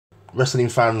Wrestling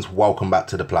fans, welcome back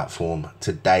to the platform.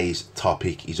 Today's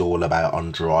topic is all about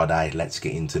Andrade. Let's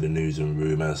get into the news and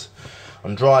rumours.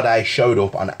 Andrade showed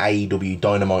up on AEW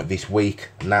Dynamite this week,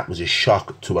 and that was a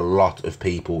shock to a lot of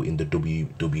people in the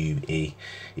WWE.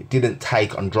 It didn't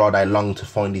take Andrade long to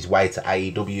find his way to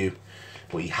AEW,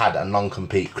 but he had a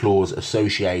non-compete clause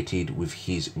associated with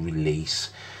his release.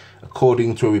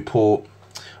 According to a report,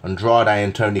 Andrade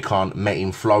and Tony Khan met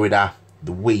in Florida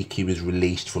the week he was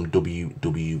released from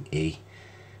WWE.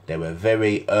 There were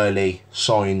very early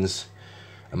signs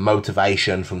and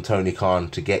motivation from Tony Khan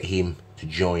to get him to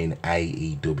join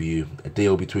AEW. A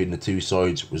deal between the two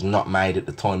sides was not made at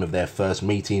the time of their first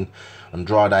meeting.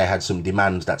 Andrade had some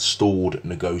demands that stalled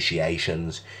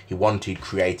negotiations. He wanted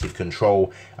creative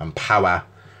control and power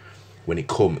when it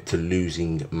come to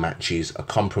losing matches. A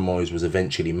compromise was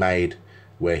eventually made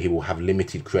where he will have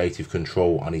limited creative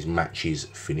control on his matches'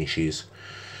 finishes.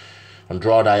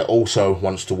 Andrade also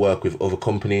wants to work with other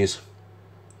companies.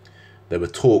 There were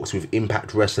talks with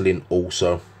Impact Wrestling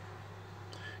also.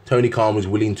 Tony Khan was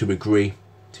willing to agree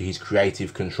to his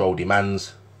creative control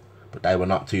demands, but they were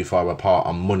not too far apart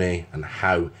on money and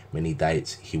how many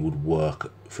dates he would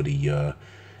work for the year.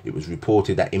 It was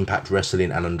reported that Impact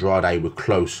Wrestling and Andrade were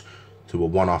close to a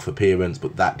one-off appearance,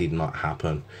 but that did not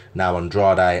happen. Now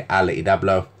Andrade El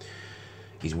Idolo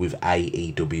is with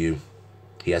AEW.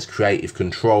 He has creative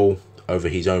control over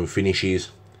his own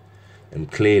finishes,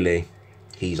 and clearly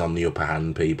he's on the upper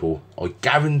hand, people. I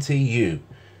guarantee you,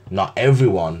 not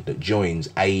everyone that joins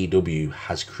AEW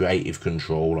has creative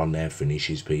control on their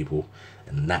finishes, people,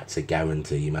 and that's a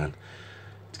guarantee, man.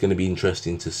 It's going to be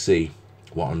interesting to see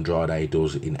what Andrade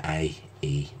does in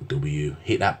AEW.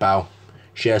 Hit that bell,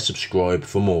 share, subscribe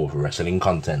for more wrestling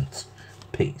content.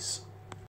 Peace.